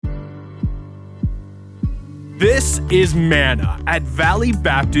This is Manna at Valley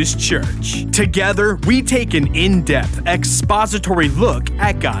Baptist Church. Together, we take an in-depth expository look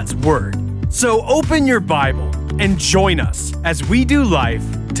at God's Word. So open your Bible and join us as we do life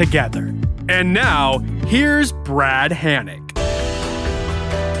together. And now, here's Brad Hannock.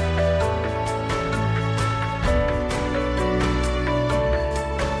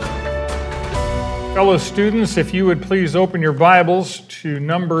 Fellow students, if you would please open your Bibles to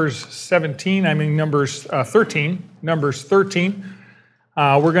Numbers 13. Numbers 13.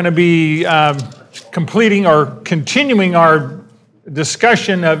 We're going to be completing or continuing our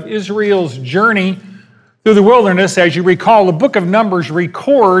discussion of Israel's journey through the wilderness. As you recall, the book of Numbers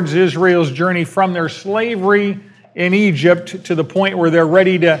records Israel's journey from their slavery in Egypt to the point where they're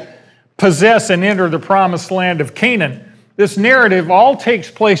ready to possess and enter the promised land of Canaan. This narrative all takes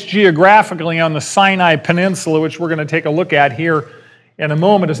place geographically on the Sinai Peninsula, which we're going to take a look at here in a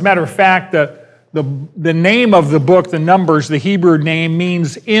moment. As a matter of fact, the name of the book, the Numbers, the Hebrew name,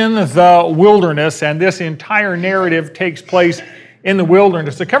 means in the wilderness, and this entire narrative takes place in the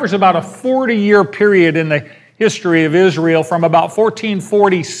wilderness. It covers about a 40-year period in the history of Israel, from about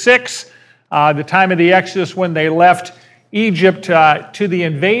 1446, the time of the Exodus when they left Egypt, to the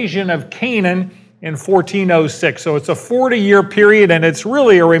invasion of Canaan in 1406. So it's a 40-year period, and it's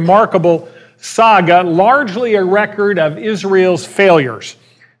really a remarkable saga, largely a record of Israel's failures.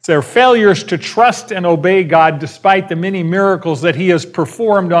 It's their failures to trust and obey God despite the many miracles that He has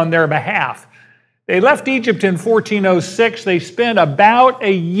performed on their behalf. They left Egypt in 1406. They spent about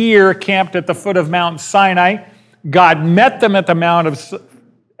a year camped at the foot of Mount Sinai. God met them at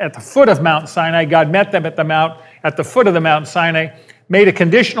the foot of Mount Sinai. God met them at the foot of the Mount Sinai, made a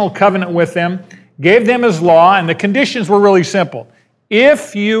conditional covenant with them, gave them His law, and the conditions were really simple.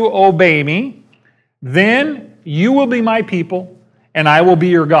 If you obey me, then you will be my people, and I will be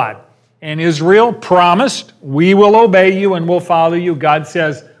your God. And Israel promised, we will obey you and we'll follow you. God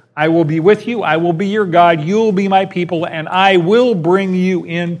says, I will be with you, I will be your God, you will be my people, and I will bring you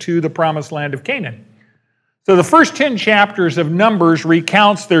into the promised land of Canaan. So the first 10 chapters of Numbers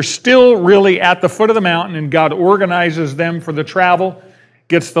recounts they're still really at the foot of the mountain, and God organizes them for the travel,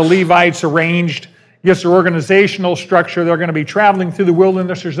 gets the Levites arranged, gets their organizational structure. They're going to be traveling through the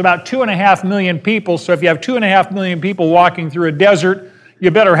wilderness. There's about 2.5 million people, so if you have 2.5 million people walking through a desert, you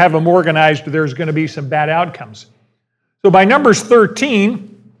better have them organized or there's going to be some bad outcomes. So by Numbers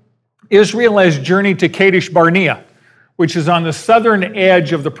 13, Israel has journeyed to Kadesh Barnea, which is on the southern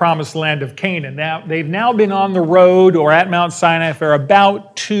edge of the promised land of Canaan. Now, they've now been on the road or at Mount Sinai for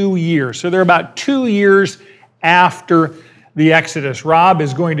about 2 years. So they're about 2 years after the Exodus. Rob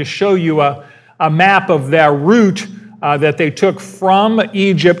is going to show you a map of their route that they took from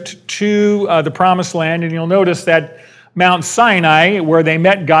Egypt to the Promised Land. And you'll notice that Mount Sinai, where they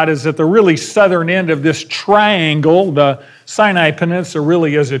met God, is at the really southern end of this triangle. The Sinai Peninsula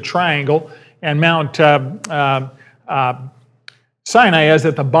really is a triangle, and Mount Sinai is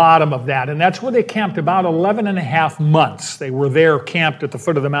at the bottom of that. And that's where they camped about 11 and a half months. They were there camped at the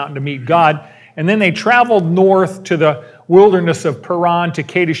foot of the mountain to meet God. And then they traveled north to the wilderness of Paran to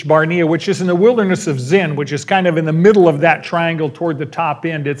Kadesh Barnea, which is in the wilderness of Zin, which is kind of in the middle of that triangle toward the top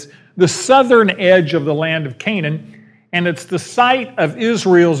end. It's the southern edge of the land of Canaan, and it's the site of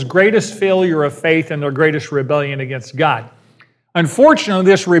Israel's greatest failure of faith and their greatest rebellion against God. Unfortunately,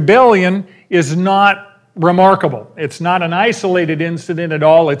 this rebellion is not remarkable. It's not an isolated incident at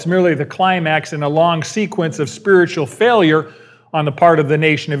all. It's merely the climax in a long sequence of spiritual failure on the part of the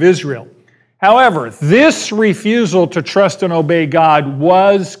nation of Israel. However, this refusal to trust and obey God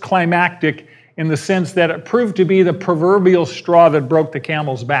was climactic in the sense that it proved to be the proverbial straw that broke the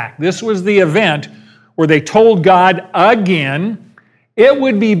camel's back. This was the event where they told God again, it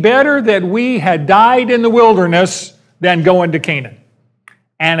would be better that we had died in the wilderness than go into Canaan.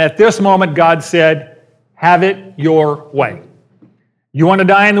 And at this moment, God said, have it your way. You want to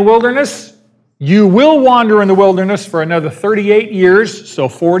die in the wilderness? You will wander in the wilderness for another 38 years, so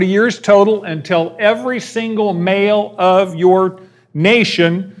 40 years total, until every single male of your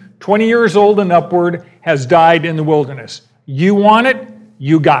nation, 20 years old and upward, has died in the wilderness. You want it,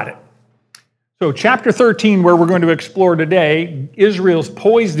 you got it. So chapter 13, where we're going to explore today, Israel's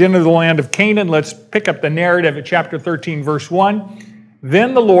poised into the land of Canaan. Let's pick up the narrative at chapter 13, verse 1.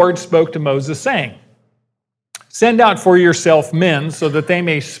 Then the Lord spoke to Moses, saying, send out for yourself men so that they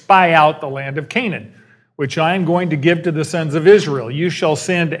may spy out the land of Canaan, which I am going to give to the sons of Israel. You shall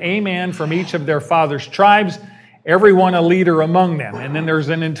send a man from each of their fathers' tribes, everyone a leader among them. And then there's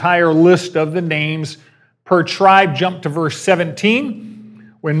an entire list of the names per tribe. Jump to verse 17.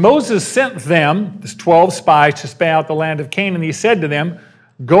 When Moses sent them, this 12 spies, to spy out the land of Canaan, he said to them,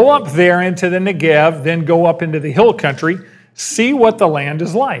 Go up there into the Negev, then go up into the hill country, see what the land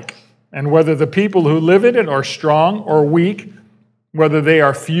is like, and whether the people who live in it are strong or weak, whether they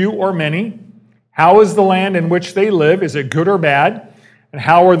are few or many. How is the land in which they live? Is it good or bad? And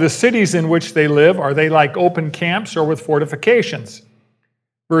how are the cities in which they live? Are they like open camps or with fortifications?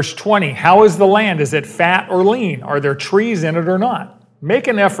 Verse 20, how is the land? Is it fat or lean? Are there trees in it or not? Make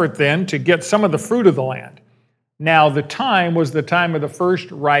an effort then to get some of the fruit of the land. Now the time was the time of the first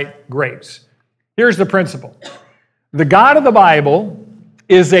ripe grapes. Here's the principle. The God of the Bible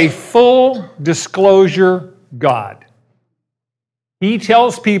is a full disclosure God. He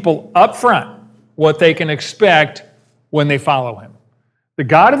tells people up front what they can expect when they follow him. The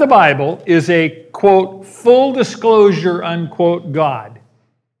God of the Bible is a, quote, full disclosure, unquote, God.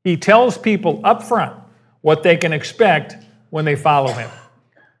 He tells people up front what they can expect when they follow him.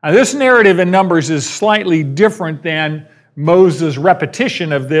 Now, this narrative in Numbers is slightly different than Moses'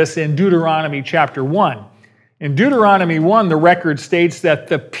 repetition of this in Deuteronomy chapter 1. In Deuteronomy 1, the record states that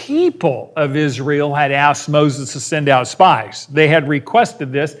the people of Israel had asked Moses to send out spies. They had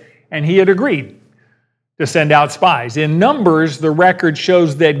requested this, and he had agreed to send out spies. In Numbers, the record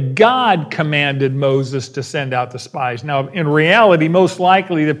shows that God commanded Moses to send out the spies. Now, in reality, most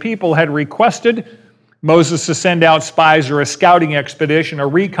likely the people had requested Moses to send out spies or a scouting expedition, a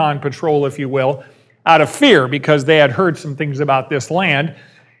recon patrol, if you will, out of fear because they had heard some things about this land.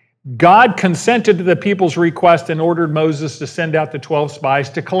 God consented to the people's request and ordered Moses to send out the 12 spies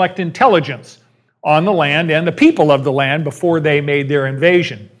to collect intelligence on the land and the people of the land before they made their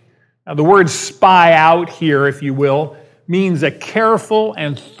invasion. Now, the word spy out here, if you will, means a careful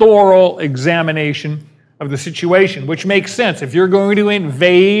and thorough examination of the situation, which makes sense. If you're going to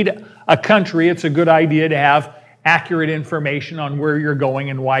invade a country, it's a good idea to have accurate information on where you're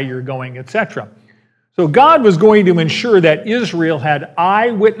going and why you're going, etc. So God was going to ensure that Israel had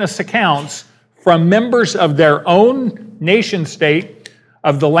eyewitness accounts from members of their own nation state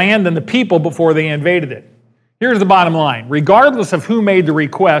of the land and the people before they invaded it. Here's the bottom line. Regardless of who made the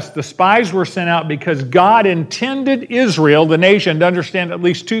request, the spies were sent out because God intended Israel, the nation, to understand at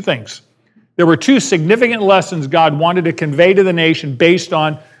least two things. There were two significant lessons God wanted to convey to the nation based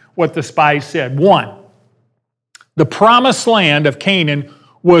on what the spies said. One, the promised land of Canaan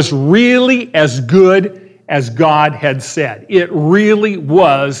was really as good as God had said. It really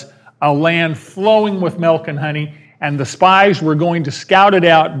was a land flowing with milk and honey, and the spies were going to scout it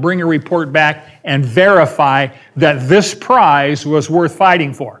out, bring a report back, and verify that this prize was worth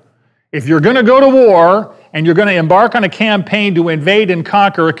fighting for. If you're going to go to war and you're going to embark on a campaign to invade and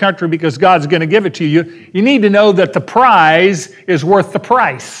conquer a country because God's going to give it to you, you need to know that the prize is worth the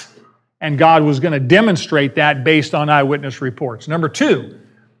price. And God was going to demonstrate that based on eyewitness reports. Number two,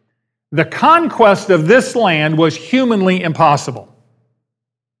 the conquest of this land was humanly impossible.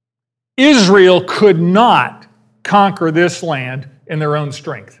 Israel could not conquer this land in their own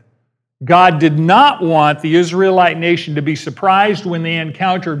strength. God did not want the Israelite nation to be surprised when they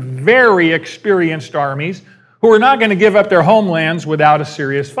encountered very experienced armies who were not going to give up their homelands without a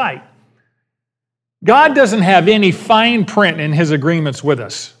serious fight. God doesn't have any fine print in his agreements with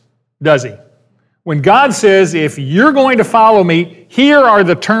us, does he? When God says, if you're going to follow me, here are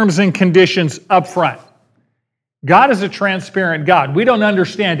the terms and conditions up front. God is a transparent God. We don't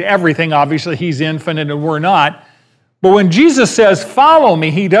understand everything. Obviously, he's infinite and we're not. But when Jesus says, follow me,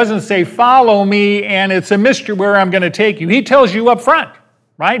 he doesn't say, follow me, and it's a mystery where I'm going to take you. He tells you up front,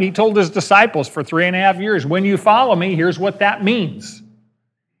 right? He told his disciples for 3.5 years, when you follow me, here's what that means.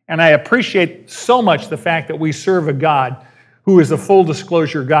 And I appreciate so much the fact that we serve a God who is a full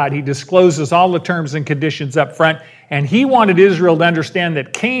disclosure God. He discloses all the terms and conditions up front, and he wanted Israel to understand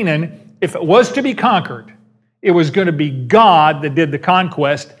that Canaan, if it was to be conquered, it was going to be God that did the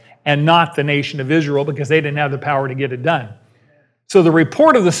conquest and not the nation of Israel because they didn't have the power to get it done. So the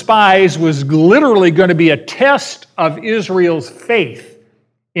report of the spies was literally going to be a test of Israel's faith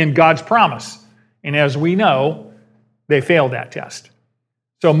in God's promise. And as we know, they failed that test.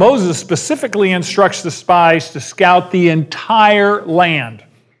 So Moses specifically instructs the spies to scout the entire land.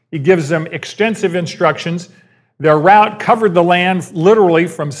 He gives them extensive instructions. Their route covered the land literally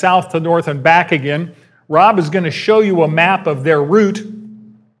from south to north and back again. Rob is going to show you a map of their route.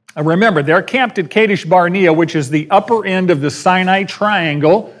 And remember, they're camped at Kadesh Barnea, which is the upper end of the Sinai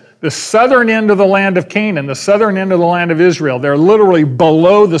Triangle, the southern end of the land of Canaan, the southern end of the land of Israel. They're literally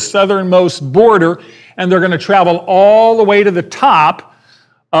below the southernmost border, and they're going to travel all the way to the top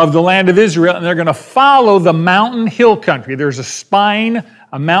of the land of Israel, and they're going to follow the mountain hill country. There's a spine,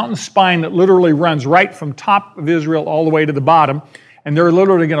 a mountain spine that literally runs right from top of Israel all the way to the bottom, and they're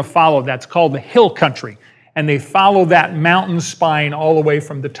literally going to follow. That's called the hill country. and they follow that mountain spine all the way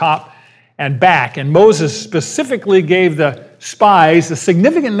from the top and back. And Moses specifically gave the spies a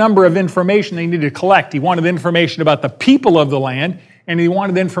significant number of information they needed to collect. He wanted information about the people of the land, and he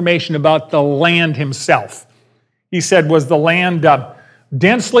wanted information about the land himself. He said, was the land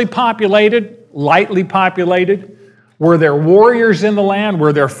densely populated, lightly populated? Were there warriors in the land?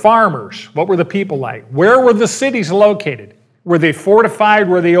 Were there farmers? What were the people like? Where were the cities located? Were they fortified?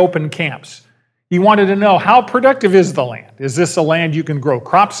 Were they open camps? He wanted to know, how productive is the land? Is this a land you can grow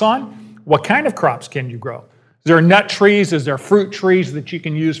crops on? What kind of crops can you grow? Is there nut trees? Is there fruit trees that you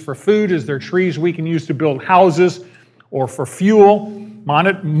can use for food? Is there trees we can use to build houses or for fuel?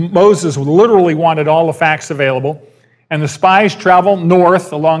 Moses literally wanted all the facts available. And the spies travel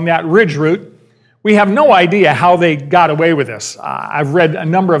north along that ridge route. We have no idea how they got away with this. I've read a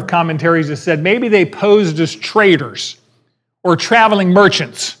number of commentaries that said maybe they posed as traders or traveling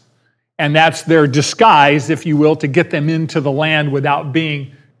merchants. And that's their disguise, if you will, to get them into the land without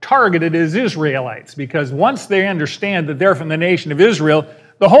being targeted as Israelites. Because once they understand that they're from the nation of Israel,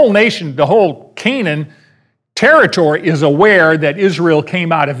 the whole nation, the whole Canaan territory is aware that Israel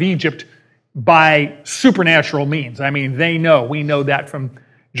came out of Egypt by supernatural means. I mean, we know that from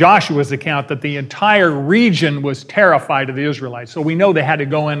Joshua's account, that the entire region was terrified of the Israelites. So we know they had to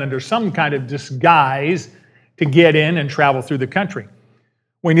go in under some kind of disguise to get in and travel through the country.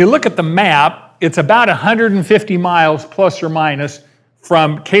 When you look at the map, it's about 150 miles plus or minus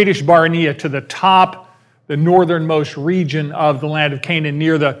from Kadesh Barnea to the top, the northernmost region of the land of Canaan,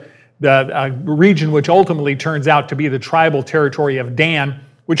 near the region which ultimately turns out to be the tribal territory of Dan,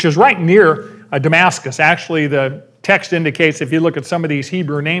 which is right near Damascus. Actually, the text indicates, if you look at some of these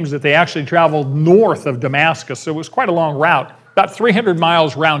Hebrew names, that they actually traveled north of Damascus. So it was quite a long route, about 300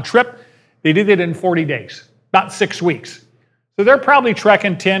 miles round trip. They did it in 40 days, about 6 weeks. So they're probably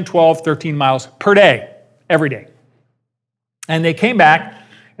trekking 10, 12, 13 miles per day, every day. And they came back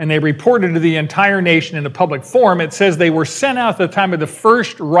and they reported to the entire nation in a public forum. It says they were sent out at the time of the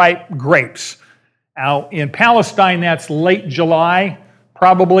first ripe grapes. Now, in Palestine, that's late July,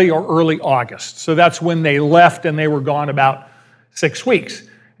 probably, or early August. So that's when they left, and they were gone about 6 weeks.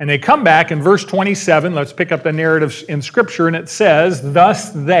 And they come back in verse 27. Let's pick up the narrative in Scripture, and it says,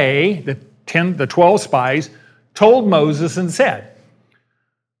 thus they, the 12 spies, told Moses and said,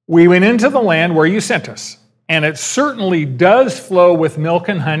 we went into the land where you sent us, and it certainly does flow with milk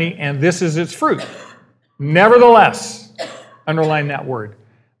and honey, and this is its fruit. Nevertheless, underline that word,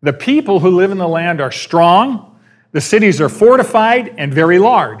 the people who live in the land are strong, the cities are fortified and very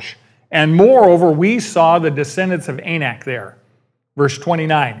large, and moreover, we saw the descendants of Anak there. Verse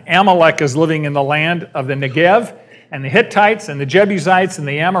 29, Amalek is living in the land of the Negev, and the Hittites and the Jebusites and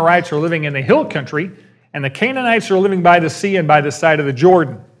the Amorites are living in the hill country, and the Canaanites are living by the sea and by the side of the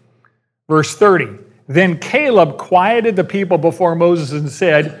Jordan. Verse 30, then Caleb quieted the people before Moses and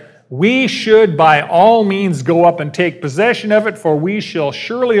said, we should by all means go up and take possession of it, for we shall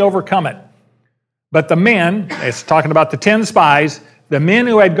surely overcome it. But the men, it's talking about the 10 spies, the men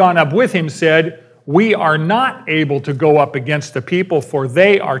who had gone up with him said, we are not able to go up against the people, for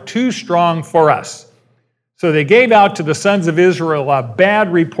they are too strong for us. So they gave out to the sons of Israel a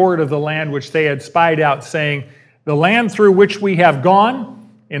bad report of the land which they had spied out, saying, the land through which we have gone,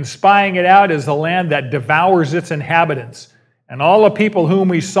 in spying it out, is the land that devours its inhabitants. And all the people whom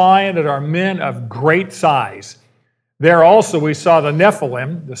we saw in it are men of great size. There also we saw the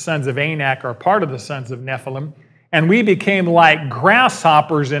Nephilim, the sons of Anak are part of the sons of Nephilim, and we became like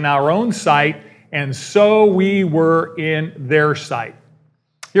grasshoppers in our own sight, and so we were in their sight.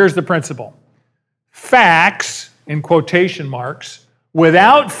 Here's the principle. Facts, in quotation marks,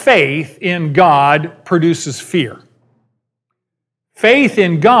 without faith in God produces fear. Faith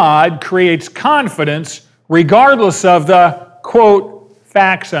in God creates confidence regardless of the, quote,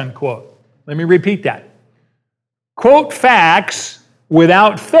 facts, unquote. Let me repeat that. Quote, facts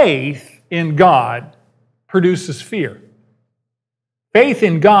without faith in God produces fear. Faith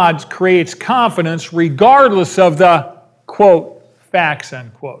in God creates confidence regardless of the, quote, facts,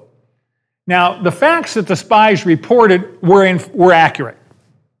 unquote. Now, the facts that the spies reported were accurate.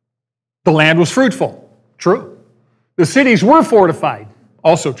 The land was fruitful. True. The cities were fortified.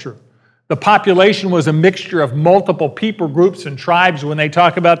 Also true. The population was a mixture of multiple people groups and tribes. When they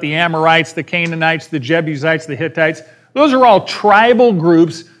talk about the Amorites, the Canaanites, the Jebusites, the Hittites, those are all tribal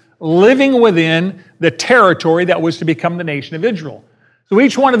groups living within the territory that was to become the nation of Israel. So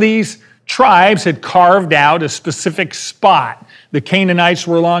each one of these tribes had carved out a specific spot. The Canaanites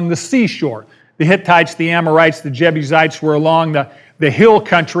were along the seashore. The Hittites, the Amorites, the Jebusites were along the hill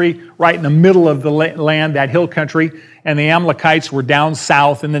country, right in the middle of the land, that hill country, and the Amalekites were down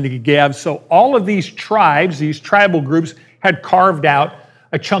south, and then the Geb. So all of these tribes, these tribal groups, had carved out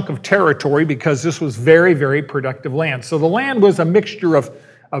a chunk of territory because this was very, very productive land. So the land was a mixture of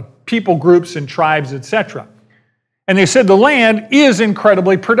people groups and tribes, etc. And they said the land is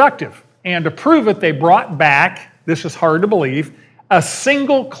incredibly productive. And to prove it, they brought back, this is hard to believe, a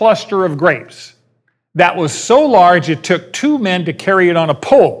single cluster of grapes that was so large it took 2 men to carry it on a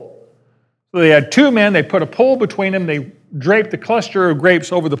pole. So they had 2 men, they put a pole between them, they draped the cluster of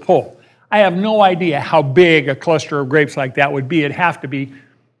grapes over the pole. I have no idea how big a cluster of grapes like that would be. It'd have to be,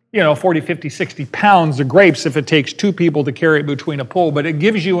 40, 50, 60 pounds of grapes if it takes 2 people to carry it between a pole. But it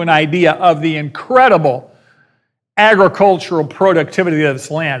gives you an idea of the incredible agricultural productivity of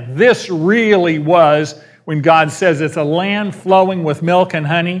this land. This really was, when God says it's a land flowing with milk and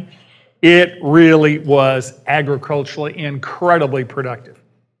honey, it really was agriculturally incredibly productive.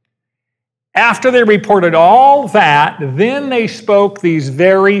 After they reported all that, then they spoke these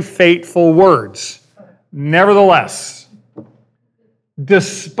very fateful words. Nevertheless,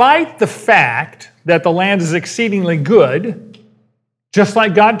 despite the fact that the land is exceedingly good, just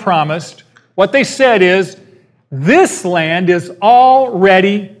like God promised, what they said is, this land is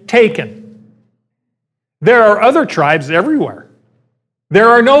already taken. There are other tribes everywhere. There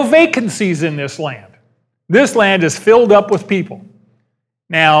are no vacancies in this land. This land is filled up with people.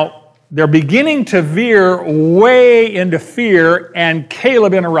 Now, they're beginning to veer way into fear, and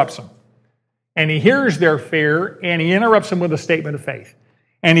Caleb interrupts them. And he hears their fear, and he interrupts them with a statement of faith.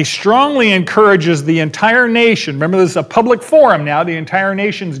 And he strongly encourages the entire nation, remember this is a public forum now, the entire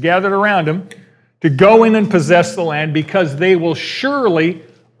nation's gathered around him, to go in and possess the land because they will surely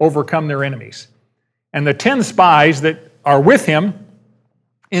overcome their enemies. And the 10 spies that are with him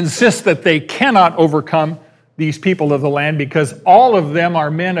insist that they cannot overcome these people of the land because all of them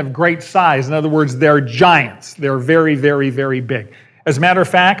are men of great size. In other words, they're giants. They're very, very, very big. As a matter of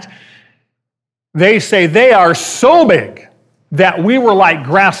fact, they say they are so big that we were like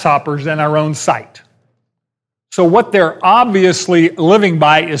grasshoppers in our own sight. So what they're obviously living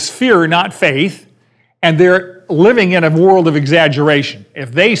by is fear, not faith, and they're living in a world of exaggeration.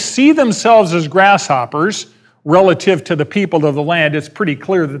 If they see themselves as grasshoppers relative to the people of the land, it's pretty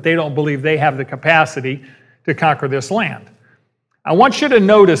clear that they don't believe they have the capacity to conquer this land. I want you to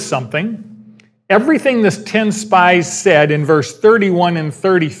notice something. Everything this 10 spies said in verse 31 and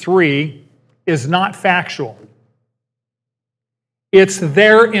 33 is not factual. It's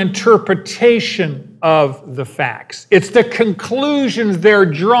their interpretation of the facts. It's the conclusions they're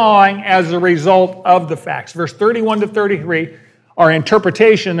drawing as a result of the facts. Verse 31 to 33 are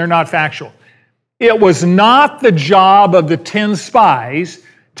interpretation, they're not factual. It was not the job of the 10 spies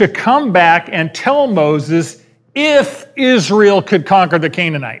to come back and tell Moses if Israel could conquer the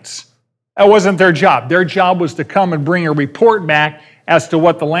Canaanites. That wasn't their job. Their job was to come and bring a report back as to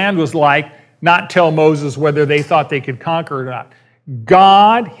what the land was like, not tell Moses whether they thought they could conquer it or not.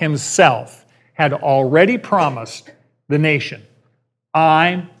 God himself had already promised the nation,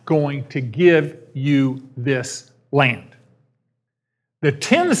 I'm going to give you this land. The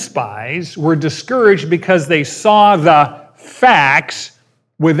 10 spies were discouraged because they saw the facts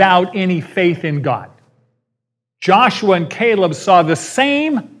without any faith in God. Joshua and Caleb saw the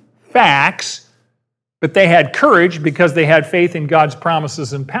same facts, but they had courage because they had faith in God's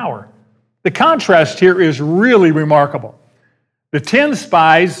promises and power. The contrast here is really remarkable. The 10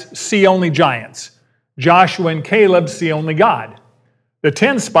 spies see only giants. Joshua and Caleb see only God. The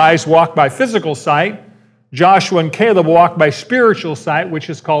 10 spies walk by physical sight. Joshua and Caleb walk by spiritual sight, which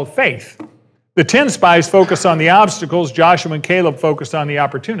is called faith. The 10 spies focus on the obstacles. Joshua and Caleb focus on the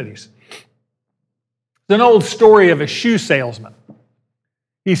opportunities. It's an old story of a shoe salesman.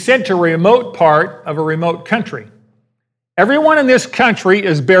 He's sent to a remote part of a remote country. Everyone in this country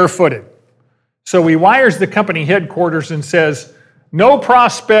is barefooted. So he wires the company headquarters and says, no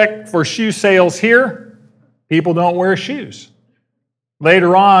prospect for shoe sales here. People don't wear shoes.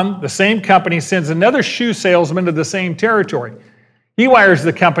 Later on, the same company sends another shoe salesman to the same territory. He wires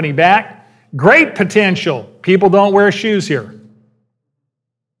the company back. Great potential. People don't wear shoes here.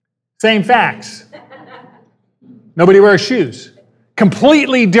 Same facts. Nobody wears shoes.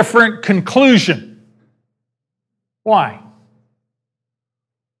 Completely different conclusion. Why?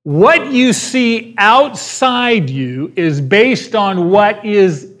 What you see outside you is based on what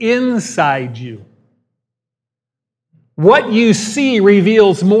is inside you. What you see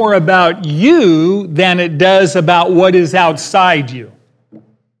reveals more about you than it does about what is outside you.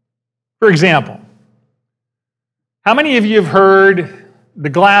 For example, how many of you have heard the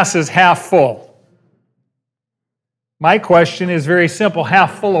glass is half full? My question is very simple.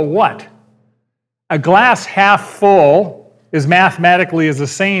 Half full of what? A glass half full is mathematically the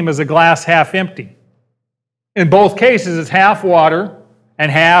same as a glass half empty. In both cases, it's half water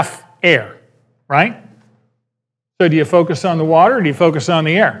and half air, right? So do you focus on the water or do you focus on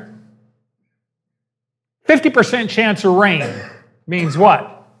the air? 50% chance of rain means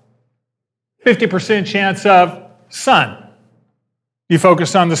what? 50% chance of sun. Do you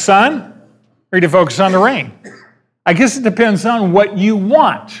focus on the sun or do you focus on the rain? I guess it depends on what you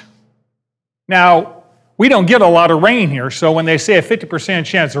want. Now, we don't get a lot of rain here, so when they say a 50%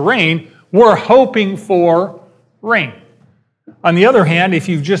 chance of rain, we're hoping for rain. On the other hand, if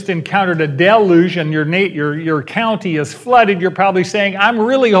you've just encountered a deluge and your county is flooded, you're probably saying, I'm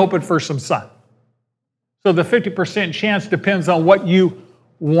really hoping for some sun. So the 50% chance depends on what you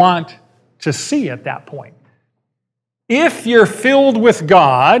want to see at that point. If you're filled with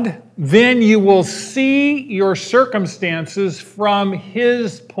God, then you will see your circumstances from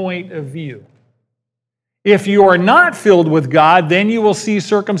His point of view. If you are not filled with God, then you will see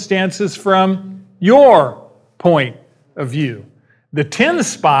circumstances from your point of view. The 10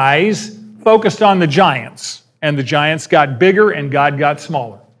 spies focused on the giants, and the giants got bigger and God got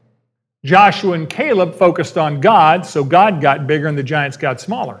smaller. Joshua and Caleb focused on God, so God got bigger and the giants got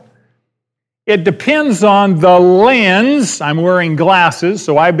smaller. It depends on the lens. I'm wearing glasses,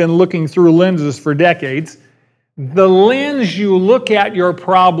 so I've been looking through lenses for decades. The lens you look at your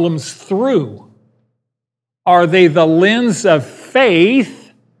problems through, are they the lens of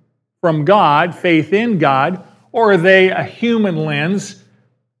faith from God, faith in God, or are they a human lens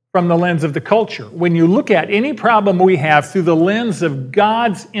from the lens of the culture? When you look at any problem we have through the lens of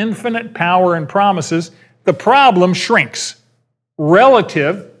God's infinite power and promises, the problem shrinks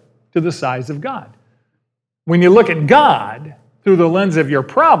relative to the size of God. When you look at God through the lens of your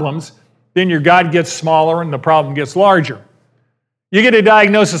problems, then your God gets smaller and the problem gets larger. You get a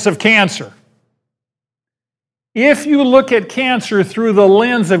diagnosis of cancer. If you look at cancer through the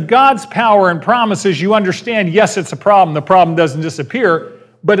lens of God's power and promises, you understand, yes, it's a problem. The problem doesn't disappear,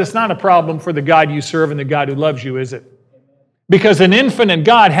 but it's not a problem for the God you serve and the God who loves you, is it? Because an infinite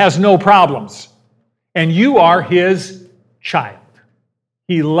God has no problems, and you are His child.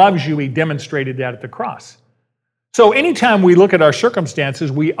 He loves you. He demonstrated that at the cross. So anytime we look at our circumstances,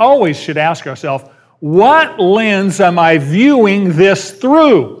 we always should ask ourselves, what lens am I viewing this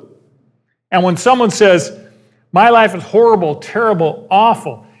through? And when someone says, my life is horrible, terrible,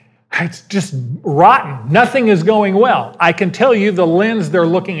 awful, it's just rotten, nothing is going well, I can tell you the lens they're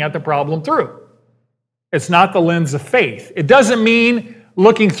looking at the problem through. It's not the lens of faith. It doesn't mean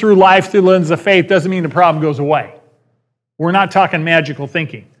looking through life through the lens of faith doesn't mean the problem goes away. We're not talking magical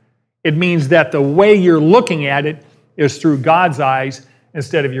thinking. It means that the way you're looking at it is through God's eyes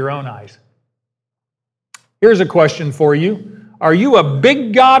instead of your own eyes. Here's a question for you. Are you a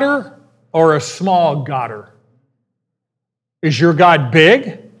big Godder or a small Godder? Is your God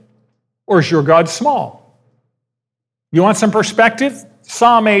big or is your God small? You want some perspective?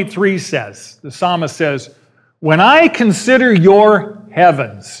 Psalm 8:3 says, the psalmist says, when I consider your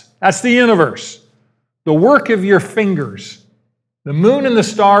heavens, that's the universe, the work of your fingers, the moon and the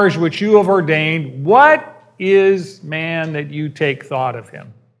stars which you have ordained, what is man that you take thought of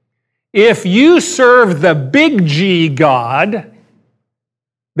him? If you serve the big G God,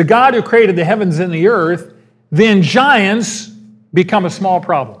 the God who created the heavens and the earth, then giants become a small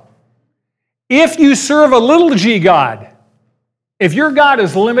problem. If you serve a little g God, if your God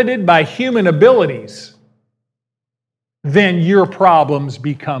is limited by human abilities, then your problems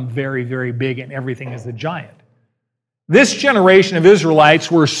become very, very big and everything is a giant. This generation of Israelites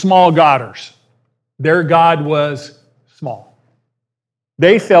were small Godders. Their God was small.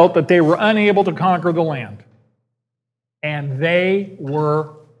 They felt that they were unable to conquer the land. And they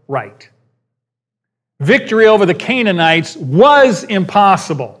were right. Victory over the Canaanites was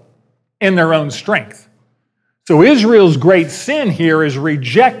impossible in their own strength. So Israel's great sin here is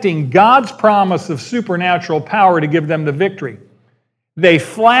rejecting God's promise of supernatural power to give them the victory. They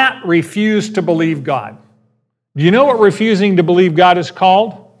flat refuse to believe God. Do you know what refusing to believe God is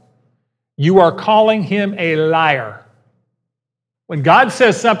called? You are calling Him a liar. When God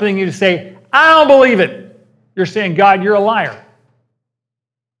says something, you say, I don't believe it. You're saying, God, you're a liar.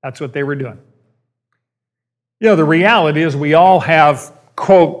 That's what they were doing. You know, the reality is we all have,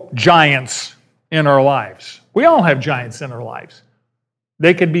 quote, giants in our lives. We all have giants in our lives.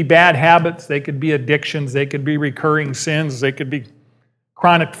 They could be bad habits, they could be addictions, they could be recurring sins, they could be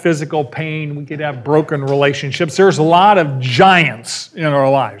chronic physical pain, we could have broken relationships. There's a lot of giants in our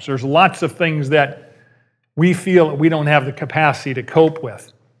lives. There's lots of things that we feel that we don't have the capacity to cope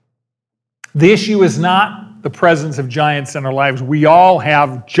with. The issue is not the presence of giants in our lives. We all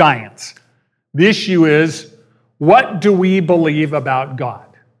have giants. The issue is, what do we believe about God?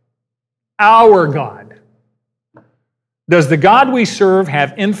 Our God. Does the God we serve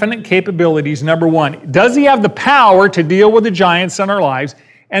have infinite capabilities? Number one, does he have the power to deal with the giants in our lives?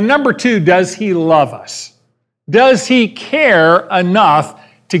 And number two, does he love us? Does he care enough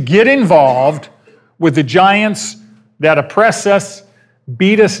to get involved with the giants that oppress us,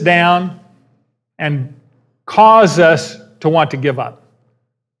 beat us down, and cause us to want to give up?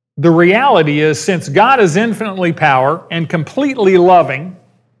 The reality is, since God is infinitely power and completely loving,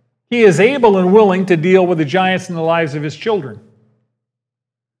 he is able and willing to deal with the giants in the lives of his children.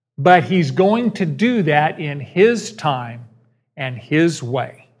 But he's going to do that in his time and his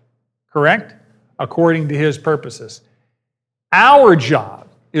way. Correct? According to his purposes. Our job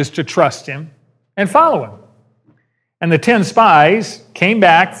is to trust him and follow him. And the 10 spies came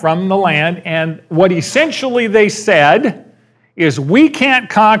back from the land, and what essentially they said is, we can't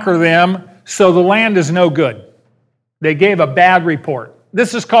conquer them, so the land is no good. They gave a bad report.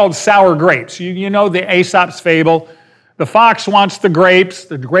 This is called sour grapes. You know the Aesop's fable. The fox wants the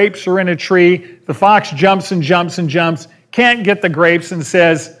grapes are in a tree, the fox jumps and jumps and jumps, can't get the grapes and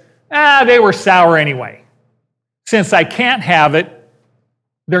says, they were sour anyway. Since I can't have it,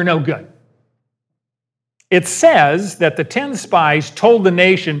 they're no good. It says that the 10 spies told the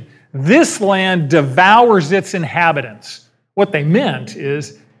nation, this land devours its inhabitants. What they meant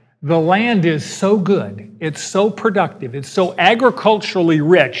is, the land is so good, it's so productive, it's so agriculturally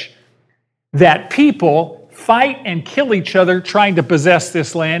rich that people fight and kill each other trying to possess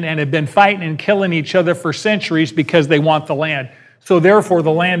this land, and have been fighting and killing each other for centuries because they want the land. So therefore,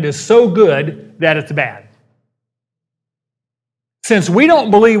 the land is so good that it's bad. Since we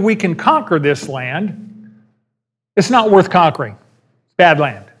don't believe we can conquer this land, it's not worth conquering. It's bad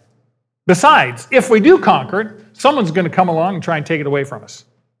land. Besides, if we do conquer it, someone's going to come along and try and take it away from us.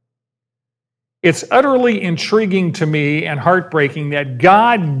 It's utterly intriguing to me and heartbreaking that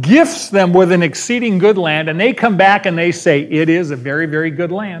God gifts them with an exceeding good land, and they come back and they say, it is a very, very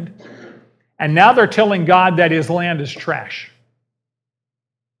good land. And now they're telling God that his land is trash.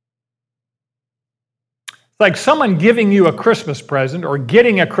 It's like someone giving you a Christmas present or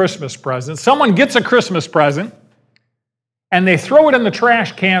getting a Christmas present. Someone gets a Christmas present, and they throw it in the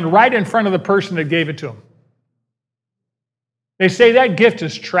trash can right in front of the person that gave it to them. They say that gift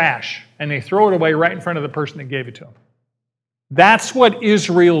is trash, and they throw it away right in front of the person that gave it to them. That's what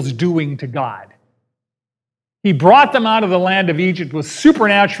Israel's doing to God. He brought them out of the land of Egypt with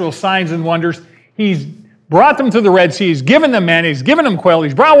supernatural signs and wonders. He's brought them through the Red Sea. He's given them manna. He's given them quail.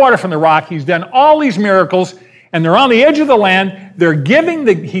 He's brought water from the rock. He's done all these miracles, and they're on the edge of the land.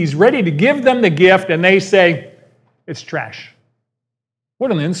 He's ready to give them the gift, and they say, it's trash.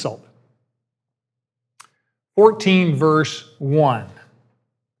 What an insult. 14 verse 1.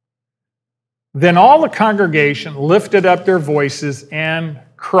 Then all the congregation lifted up their voices and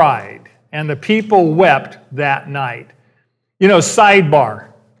cried, and the people wept that night. Sidebar.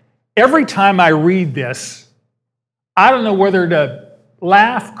 Every time I read this, I don't know whether to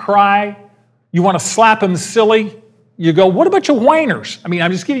laugh, cry, you want to slap them silly. You go, what a bunch of whiners.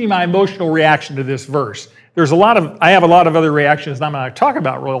 I'm just giving you my emotional reaction to this verse. I have a lot of other reactions that I'm going to talk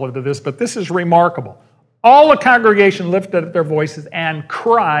about relative to this, but this is remarkable. All the congregation lifted up their voices and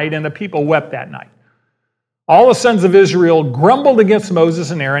cried, and the people wept that night. All the sons of Israel grumbled against Moses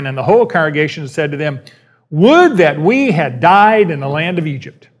and Aaron, and the whole congregation said to them, would that we had died in the land of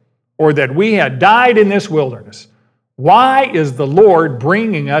Egypt, or that we had died in this wilderness. Why is the Lord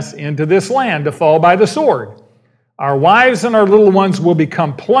bringing us into this land to fall by the sword? Our wives and our little ones will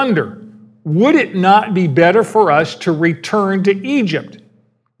become plunder. Would it not be better for us to return to Egypt?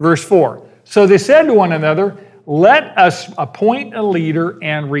 Verse 4. So they said to one another, let us appoint a leader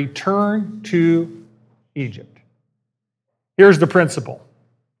and return to Egypt. Here's the principle.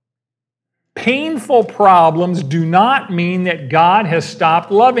 Painful problems do not mean that God has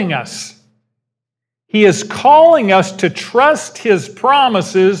stopped loving us. He is calling us to trust his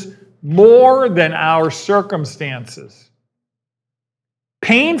promises more than our circumstances.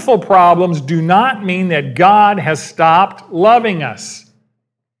 Painful problems do not mean that God has stopped loving us.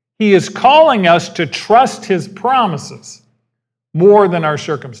 He is calling us to trust his promises more than our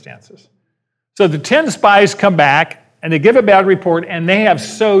circumstances. So the 10 spies come back, and they give a bad report, and they have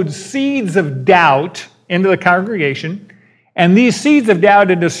sowed seeds of doubt into the congregation, and these seeds of doubt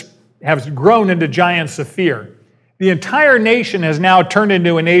have grown into giants of fear. The entire nation has now turned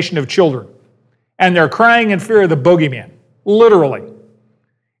into a nation of children, and they're crying in fear of the boogeyman, literally.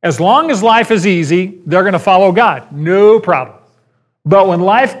 As long as life is easy, they're going to follow God, no problem. But when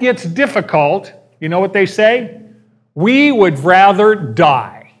life gets difficult, You know what they say? We would rather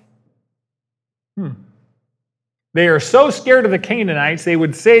die. They are so scared of the Canaanites, they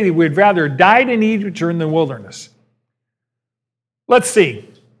would say they would rather died in Egypt or in the wilderness. Let's see.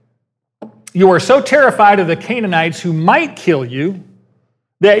 You are so terrified of the Canaanites who might kill you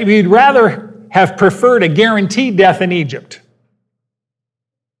that you'd rather have preferred a guaranteed death in Egypt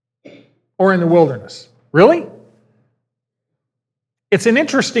or in the wilderness. Really? It's an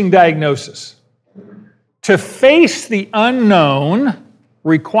interesting diagnosis. To face the unknown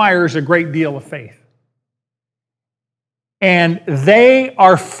requires a great deal of faith. And they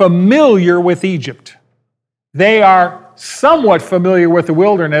are familiar with Egypt. They are somewhat familiar with the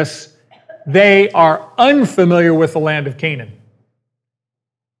wilderness. They are unfamiliar with the land of Canaan.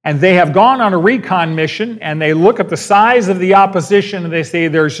 And they have gone on a recon mission, and they look at the size of the opposition, and they say,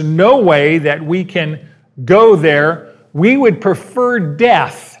 there's no way that we can go there. We would prefer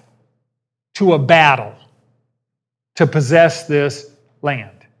death to a battle to possess this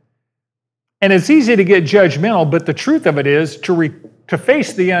land. And it's easy to get judgmental, but the truth of it is to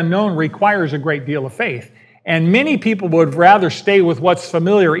face the unknown requires a great deal of faith. And many people would rather stay with what's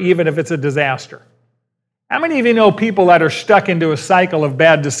familiar, even if it's a disaster. How many of you know people that are stuck into a cycle of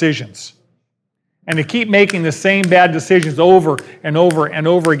bad decisions? And they keep making the same bad decisions over and over and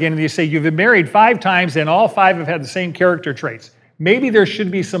over again. And you say, you've been married 5 times and all 5 have had the same character traits. Maybe there should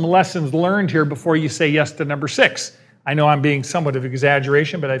be some lessons learned here before you say yes to number 6. I know I'm being somewhat of an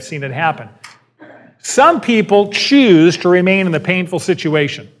exaggeration, but I've seen it happen. Some people choose to remain in the painful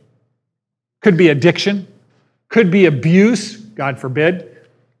situation. Could be addiction, could be abuse, God forbid,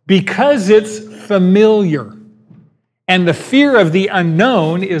 because it's familiar. And the fear of the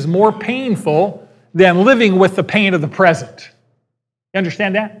unknown is more painful than living with the pain of the present. You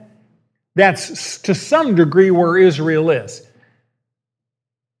understand that? That's to some degree where Israel is.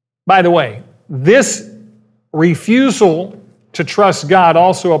 By the way, this refusal to trust God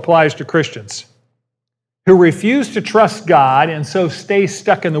also applies to Christians who refuse to trust God and so stay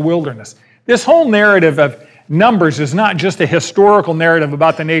stuck in the wilderness. This whole narrative of Numbers is not just a historical narrative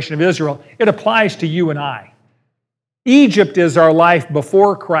about the nation of Israel. It applies to you and I. Egypt is our life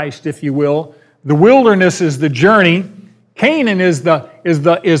before Christ, if you will. The wilderness is the journey. Canaan is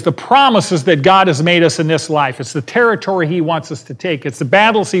the promises that God has made us in this life. It's the territory He wants us to take. It's the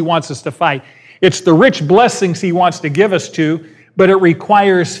battles He wants us to fight. It's the rich blessings He wants to give us to, but it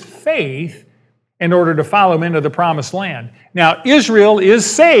requires faith in order to follow Him into the promised land. Now, Israel is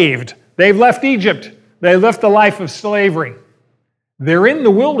saved. They've left Egypt. They left the life of slavery. They're in the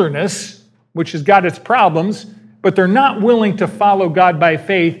wilderness, which has got its problems, but they're not willing to follow God by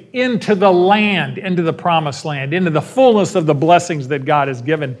faith into the land, into the promised land, into the fullness of the blessings that God has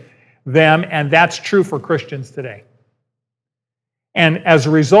given them, and that's true for Christians today. And as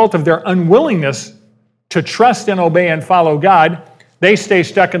a result of their unwillingness to trust and obey and follow God, they stay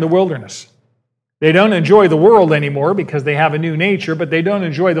stuck in the wilderness. They don't enjoy the world anymore because they have a new nature, but they don't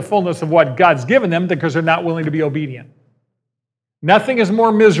enjoy the fullness of what God's given them because they're not willing to be obedient. Nothing is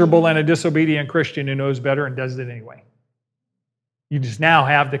more miserable than a disobedient Christian who knows better and does it anyway. You just now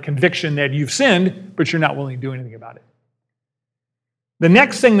have the conviction that you've sinned, but you're not willing to do anything about it. The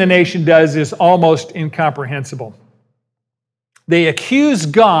next thing the nation does is almost incomprehensible. They accuse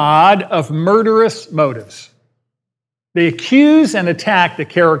God of murderous motives. They accuse and attack the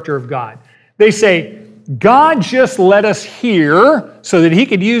character of God. They say, God just let us here so that He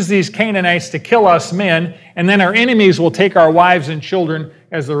could use these Canaanites to kill us men, and then our enemies will take our wives and children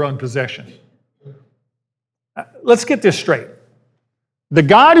as their own possession. Let's get this straight. The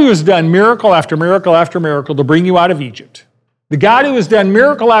God who has done miracle after miracle after miracle to bring you out of Egypt, the God who has done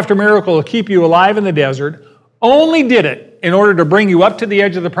miracle after miracle to keep you alive in the desert, only did it in order to bring you up to the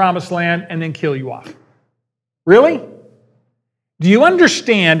edge of the promised land and then kill you off. Really? Do you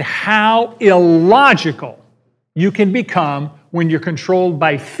understand how illogical you can become when you're controlled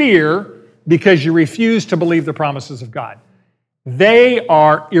by fear because you refuse to believe the promises of God? They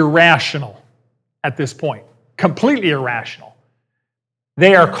are irrational at this point, completely irrational.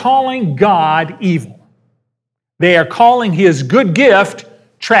 They are calling God evil. They are calling His good gift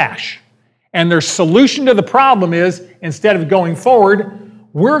trash. And their solution to the problem is, instead of going forward,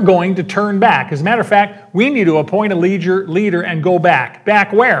 we're going to turn back. As a matter of fact, we need to appoint a leader and go back.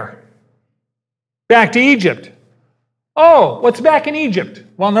 Back where? Back to Egypt. Oh, what's back in Egypt?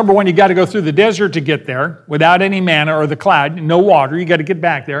 Well, number one, you got to go through the desert to get there without any manna or the cloud, no water. You got to get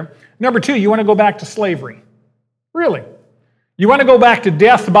back there. Number two, you want to go back to slavery. Really? You want to go back to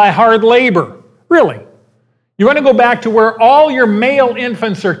death by hard labor. Really? You want to go back to where all your male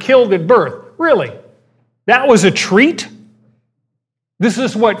infants are killed at birth. Really? That was a treat? This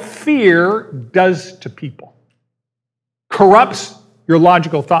is what fear does to people. Corrupts your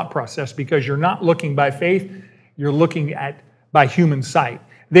logical thought process because you're not looking by faith, you're looking by human sight.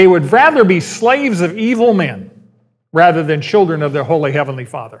 They would rather be slaves of evil men rather than children of their holy heavenly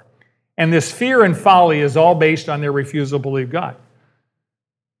Father. And this fear and folly is all based on their refusal to believe God.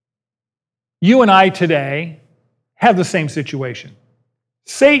 You and I today have the same situation.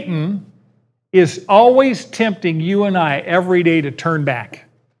 Satan is always tempting you and I every day to turn back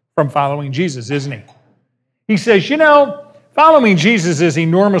from following Jesus, isn't he? He says, following Jesus is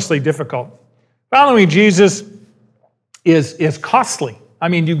enormously difficult. Following Jesus is costly. I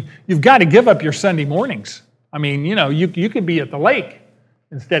mean, you've got to give up your Sunday mornings. I mean, you could be at the lake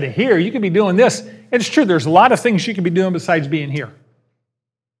instead of here. You could be doing this. It's true, there's a lot of things you could be doing besides being here.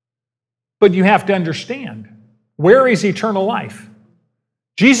 But you have to understand, where is eternal life?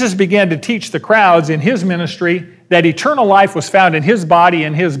 Jesus began to teach the crowds in his ministry that eternal life was found in his body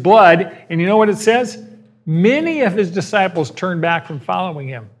and his blood. And you know what it says? Many of his disciples turned back from following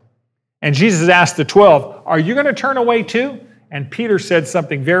him. And Jesus asked the 12, are you going to turn away too? And Peter said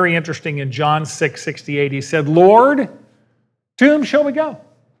something very interesting in John 6:68. He said, Lord, to whom shall we go?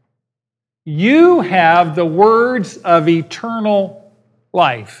 You have the words of eternal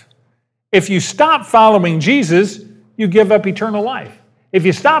life. If you stop following Jesus, you give up eternal life. If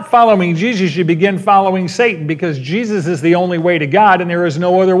you stop following Jesus, you begin following Satan, because Jesus is the only way to God and there is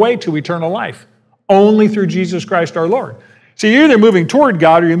no other way to eternal life. Only through Jesus Christ our Lord. So you're either moving toward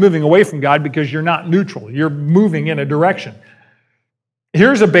God or you're moving away from God because you're not neutral. You're moving in a direction.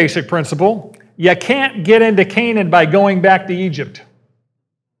 Here's a basic principle. You can't get into Canaan by going back to Egypt.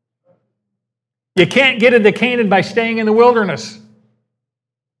 You can't get into Canaan by staying in the wilderness. If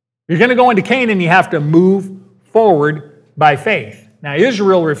you're going to go into Canaan, you have to move forward by faith. Now,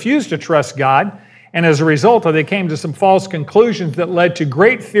 Israel refused to trust God, and as a result, they came to some false conclusions that led to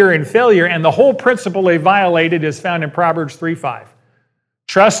great fear and failure, and the whole principle they violated is found in Proverbs 3:5.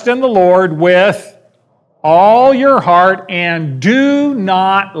 Trust in the Lord with all your heart, and do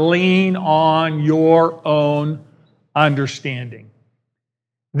not lean on your own understanding.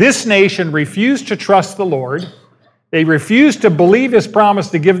 This nation refused to trust the Lord. They refused to believe his promise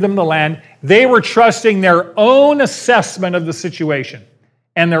to give them the land. They were trusting their own assessment of the situation,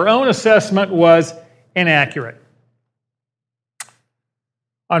 and their own assessment was inaccurate.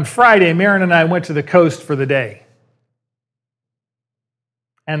 On Friday, Maren and I went to the coast for the day,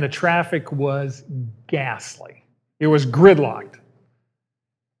 and the traffic was ghastly. It was gridlocked.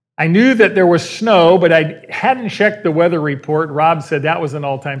 I knew that there was snow, but I hadn't checked the weather report. Rob said that was an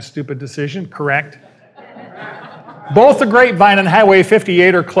all-time stupid decision. Correct. Both the Grapevine and Highway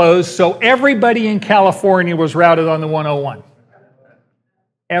 58 are closed, so everybody in California was routed on the 101.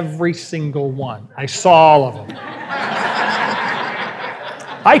 Every single one. I saw all of them.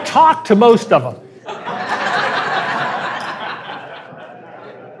 I talked to most of them.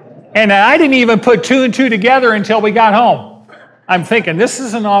 And I didn't even put two and two together until we got home. I'm thinking, this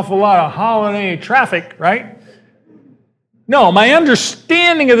is an awful lot of holiday traffic, right? No, my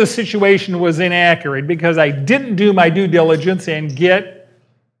understanding of the situation was inaccurate because I didn't do my due diligence and get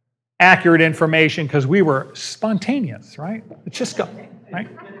accurate information because we were spontaneous, right? Let's just go, right?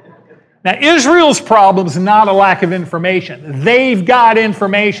 Now, Israel's problem is not a lack of information. They've got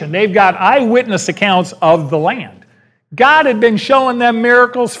information. They've got eyewitness accounts of the land. God had been showing them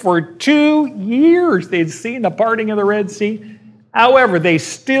miracles for 2 years. They'd seen the parting of the Red Sea. However, they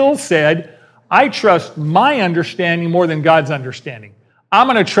still said, I trust my understanding more than God's understanding. I'm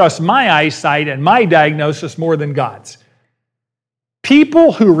going to trust my eyesight and my diagnosis more than God's.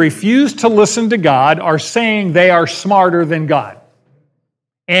 People who refuse to listen to God are saying they are smarter than God.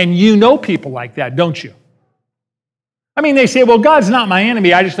 And you know people like that, don't you? I mean, they say, well, God's not my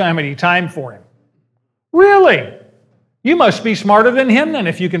enemy. I just don't have any time for him. Really? You must be smarter than him then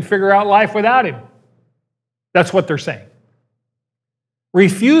if you can figure out life without him. That's what they're saying.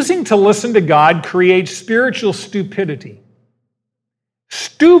 Refusing to listen to God creates spiritual stupidity.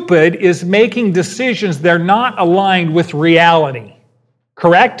 Stupid is making decisions that are not aligned with reality.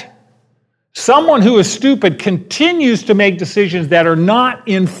 Correct? Someone who is stupid continues to make decisions that are not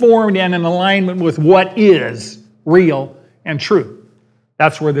informed and in alignment with what is real and true.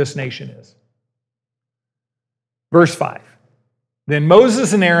 That's where this nation is. Verse 5. Then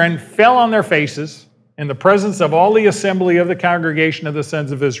Moses and Aaron fell on their faces in the presence of all the assembly of the congregation of the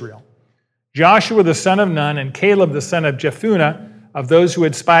sons of Israel. Joshua the son of Nun and Caleb the son of Jephunneh, of those who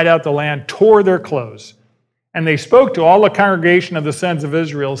had spied out the land, tore their clothes. And they spoke to all the congregation of the sons of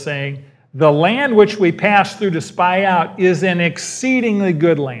Israel, saying, the land which we passed through to spy out is an exceedingly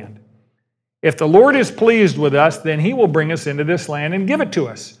good land. If the Lord is pleased with us, then he will bring us into this land and give it to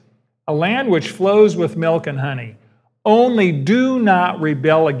us, a land which flows with milk and honey. Only do not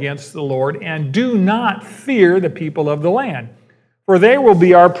rebel against the Lord, and do not fear the people of the land, for they will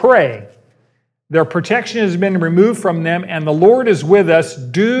be our prey. Their protection has been removed from them, and the Lord is with us.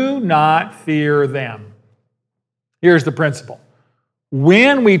 Do not fear them. Here's the principle.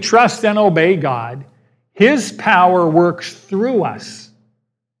 When we trust and obey God, his power works through us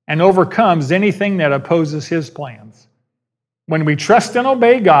and overcomes anything that opposes his plans. When we trust and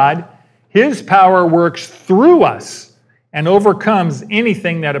obey God, his power works through us and overcomes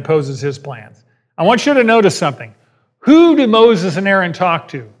anything that opposes his plans. I want you to notice something. Who do Moses and Aaron talk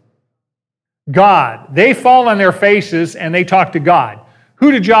to? God. They fall on their faces and they talk to God.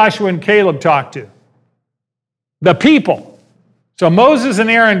 Who did Joshua and Caleb talk to? The people. So Moses and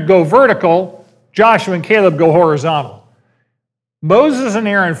Aaron go vertical, Joshua and Caleb go horizontal. Moses and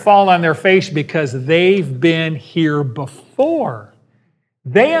Aaron fall on their face because they've been here before.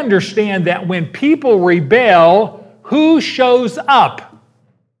 They understand that when people rebel, who shows up?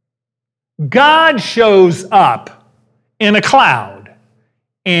 God shows up in a cloud,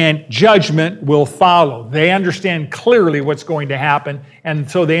 and judgment will follow. They understand clearly what's going to happen, and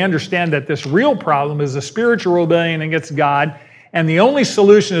so they understand that this real problem is a spiritual rebellion against God, and the only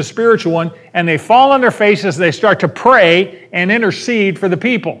solution is a spiritual one, and they fall on their faces, they start to pray and intercede for the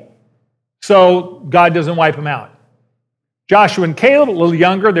people. So God doesn't wipe them out. Joshua and Caleb, a little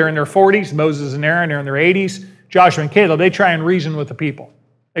younger, they're in their 40s. Moses and Aaron are in their 80s. Joshua and Caleb, they try and reason with the people.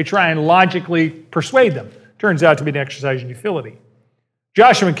 They try and logically persuade them. Turns out to be an exercise in futility.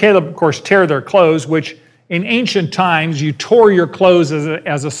 Joshua and Caleb, of course, tear their clothes, which in ancient times, you tore your clothes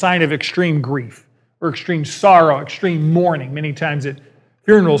as a sign of extreme grief or extreme sorrow, extreme mourning. Many times at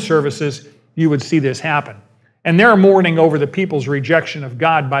funeral services, you would see this happen. And they're mourning over the people's rejection of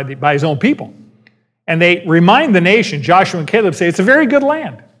God by his own people. And they remind the nation, Joshua and Caleb say, it's a very good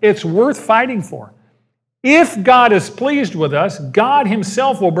land. It's worth fighting for. If God is pleased with us, God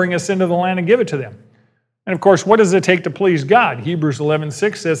himself will bring us into the land and give it to them. And of course, what does it take to please God? Hebrews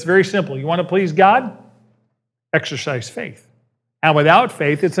 11:6 says it's very simple. You want to please God? Exercise faith. And without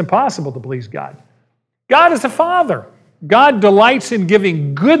faith, it's impossible to please God. God is a father. God delights in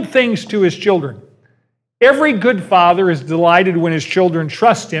giving good things to his children. Every good father is delighted when his children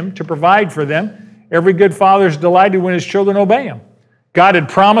trust him to provide for them. Every good father is delighted when his children obey him. God had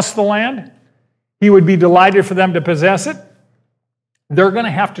promised the land. He would be delighted for them to possess it. They're going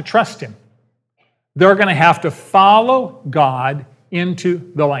to have to trust him. They're going to have to follow God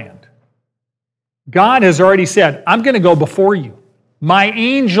into the land. God has already said, I'm going to go before you. My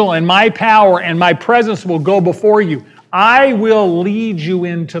angel and my power and my presence will go before you. I will lead you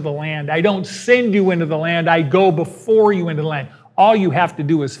into the land. I don't send you into the land. I go before you into the land. All you have to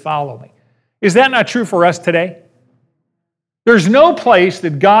do is follow me. Is that not true for us today? There's no place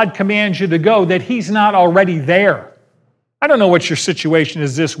that God commands you to go that he's not already there. I don't know what your situation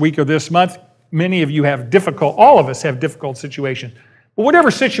is this week or this month. Many of you have all of us have difficult situations. But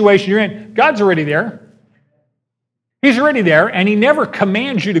whatever situation you're in, God's already there. He's already there, and he never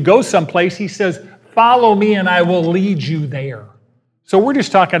commands you to go someplace. He says, follow me and I will lead you there. So we're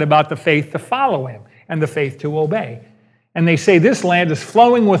just talking about the faith to follow him and the faith to obey. And they say this land is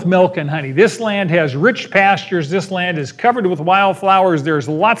flowing with milk and honey. This land has rich pastures. This land is covered with wildflowers. There's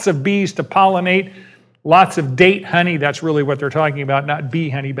lots of bees to pollinate, lots of date honey. That's really what they're talking about, not bee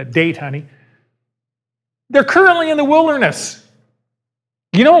honey, but date honey. They're currently in the wilderness.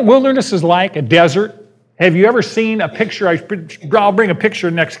 You know what wilderness is like? A desert. Have you ever seen a picture? I'll bring a picture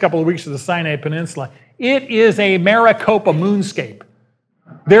the next couple of weeks of the Sinai Peninsula. It is a Maricopa moonscape.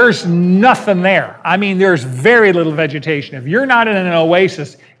 There's nothing there. I mean, there's very little vegetation. If you're not in an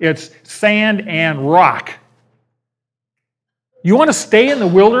oasis, it's sand and rock. You want to stay in the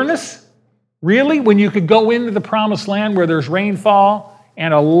wilderness? Really? When you could go into the promised land where there's rainfall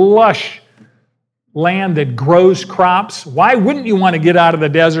and a lush land that grows crops? Why wouldn't you want to get out of the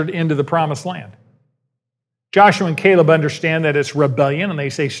desert into the promised land? Joshua and Caleb understand that it's rebellion, and they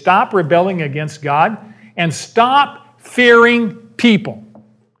say, stop rebelling against God and stop fearing people.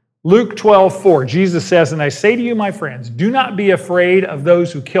 Luke 12:4, Jesus says, and I say to you, my friends, do not be afraid of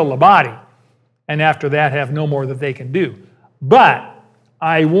those who kill the body, and after that have no more that they can do. But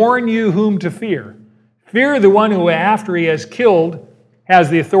I warn you whom to fear. Fear the one who, after he has killed, has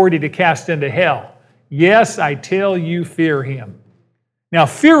the authority to cast into hell. Yes, I tell you, fear him. Now,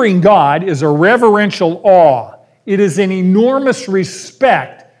 fearing God is a reverential awe. It is an enormous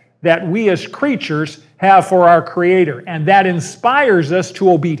respect that we as creatures have for our Creator, and that inspires us to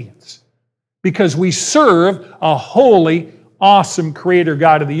obedience because we serve a holy, awesome Creator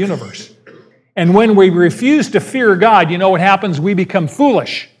God of the universe. And when we refuse to fear God, you know what happens? We become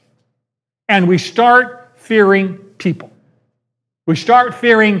foolish. And we start fearing people. We start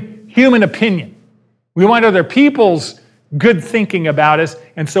fearing human opinion. We want other people's good thinking about us,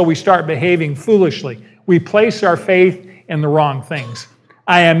 and so we start behaving foolishly. We place our faith in the wrong things.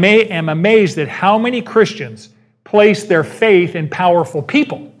 I am amazed at how many Christians place their faith in powerful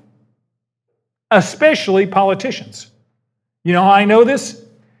people, especially politicians. You know how I know this?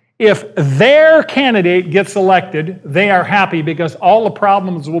 If their candidate gets elected, they are happy because all the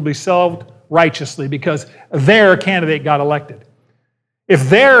problems will be solved righteously because their candidate got elected. If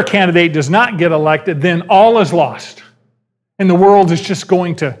their candidate does not get elected, then all is lost. And the world is just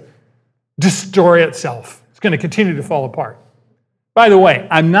going to destroy itself. It's going to continue to fall apart. By the way,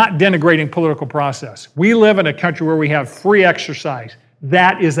 I'm not denigrating political process. We live in a country where we have free exercise.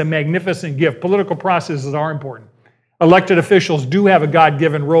 That is a magnificent gift. Political processes are important. Elected officials do have a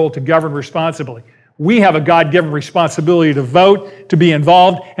God-given role to govern responsibly. We have a God-given responsibility to vote, to be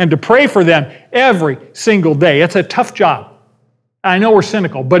involved, and to pray for them every single day. It's a tough job. I know we're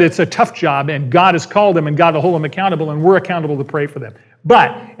cynical, but it's a tough job, and God has called them, and God will hold them accountable, and we're accountable to pray for them.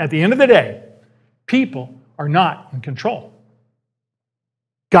 But at the end of the day, people are not in control.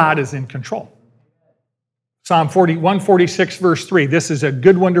 God is in control. Psalm 146, verse 3. This is a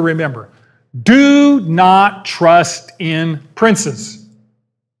good one to remember. Do not trust in princes.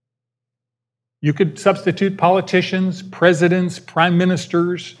 You could substitute politicians, presidents, prime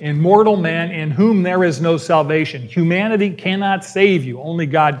ministers, in mortal man in whom there is no salvation. Humanity cannot save you, only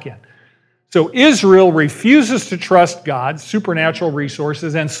God can. So Israel refuses to trust God's supernatural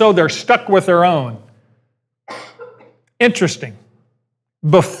resources, and so they're stuck with their own. Interesting.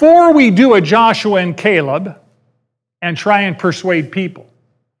 Before we do a Joshua and Caleb and try and persuade people,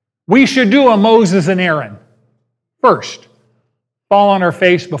 we should do a Moses and Aaron. First, fall on our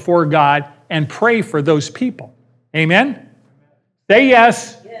face before God and pray for those people. Amen? Say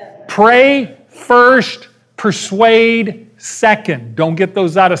yes. Yes. Pray first, persuade second. Don't get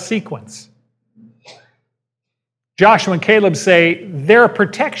those out of sequence. Joshua and Caleb say their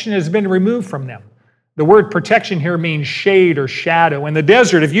protection has been removed from them. The word protection here means shade or shadow. In the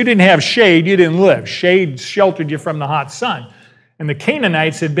desert, if you didn't have shade, you didn't live. Shade sheltered you from the hot sun. And the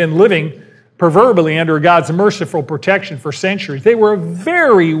Canaanites had been living proverbially under God's merciful protection for centuries. They were a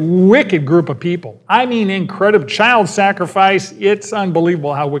very wicked group of people. I mean, incredible. Child sacrifice, it's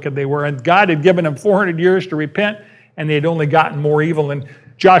unbelievable how wicked they were. And God had given them 400 years to repent, and they had only gotten more evil. And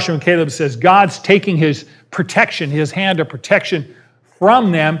Joshua and Caleb says, God's taking his protection, his hand of protection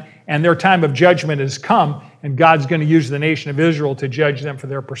from them, and their time of judgment has come, and God's going to use the nation of Israel to judge them for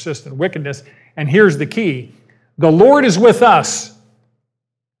their persistent wickedness. And here's the key. The Lord is with us.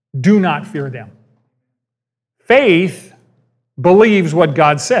 Do not fear them. Faith believes what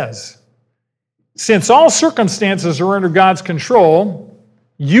God says. Since all circumstances are under God's control,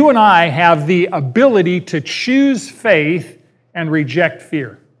 you and I have the ability to choose faith and reject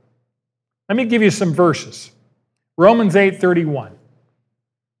fear. Let me give you some verses. Romans 8:31.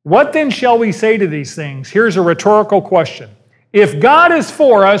 What then shall we say to these things? Here's a rhetorical question. If God is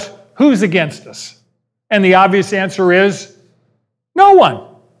for us, who's against us? And the obvious answer is no one.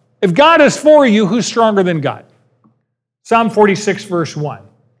 If God is for you, who's stronger than God? Psalm 46, verse 1.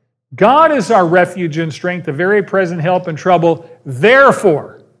 God is our refuge and strength, a very present help in trouble.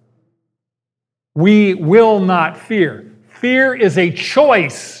 Therefore, we will not fear. Fear is a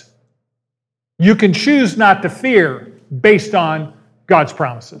choice. You can choose not to fear based on God's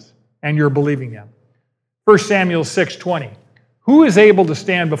promises, and you're believing them. 1 Samuel 6:20. Who is able to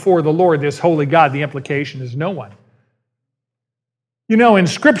stand before the Lord, this holy God? The implication is no one. You know, in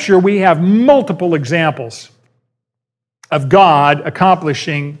Scripture, we have multiple examples of God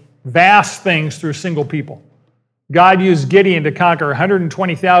accomplishing vast things through single people. God used Gideon to conquer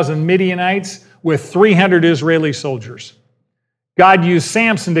 120,000 Midianites with 300 Israeli soldiers. God used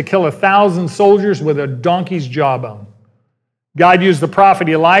Samson to kill 1,000 soldiers with a donkey's jawbone. God used the prophet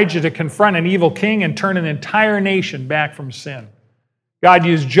Elijah to confront an evil king and turn an entire nation back from sin. God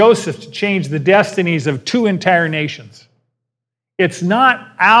used Joseph to change the destinies of 2 entire nations. It's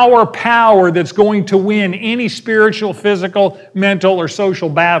not our power that's going to win any spiritual, physical, mental, or social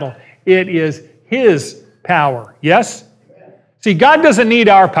battle. It is His power. Yes? See, God doesn't need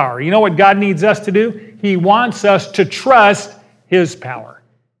our power. You know what God needs us to do? He wants us to trust His power.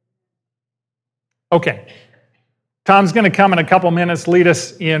 Okay. Tom's going to come in a couple minutes, lead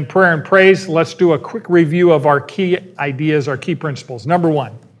us in prayer and praise. Let's do a quick review of our key ideas, our key principles. Number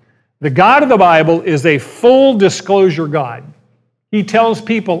 1, the God of the Bible is a full disclosure God. He tells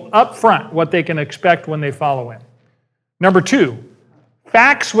people up front what they can expect when they follow Him. Number 2,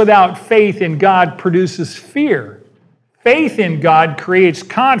 Facts without faith in God produces fear. Faith in God creates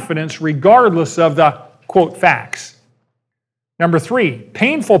confidence regardless of the, quote, facts. Number 3,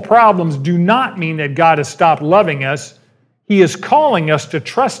 painful problems do not mean that God has stopped loving us. He is calling us to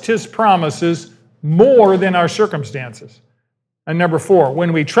trust His promises more than our circumstances. And number 4,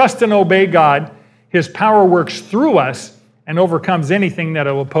 when we trust and obey God, His power works through us and overcomes anything that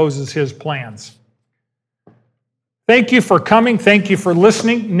opposes His plans. Thank you for coming. Thank you for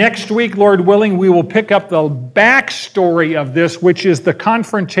listening. Next week, Lord willing, we will pick up the backstory of this, which is the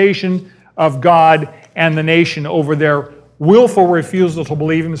confrontation of God and the nation over their willful refusal to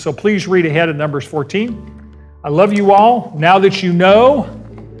believe Him. So please read ahead at Numbers 14. I love you all. Now that you know,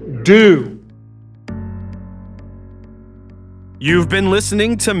 do. You've been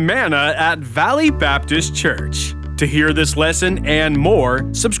listening to Manna at Valley Baptist Church. To hear this lesson and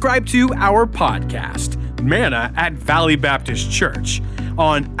more, subscribe to our podcast, Manna at Valley Baptist Church,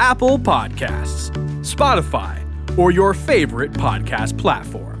 on Apple Podcasts, Spotify, or your favorite podcast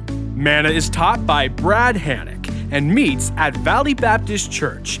platform. Manna is taught by Brad Hannock and meets at Valley Baptist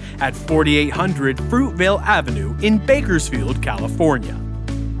Church at 4800 Fruitvale Avenue in Bakersfield, California.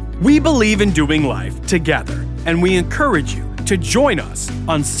 We believe in doing life together, and we encourage you to join us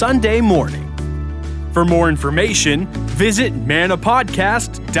on Sunday morning. For more information, visit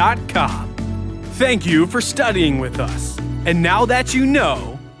mannapodcast.com. Thank you for studying with us. And now that you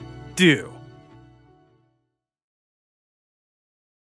know, do.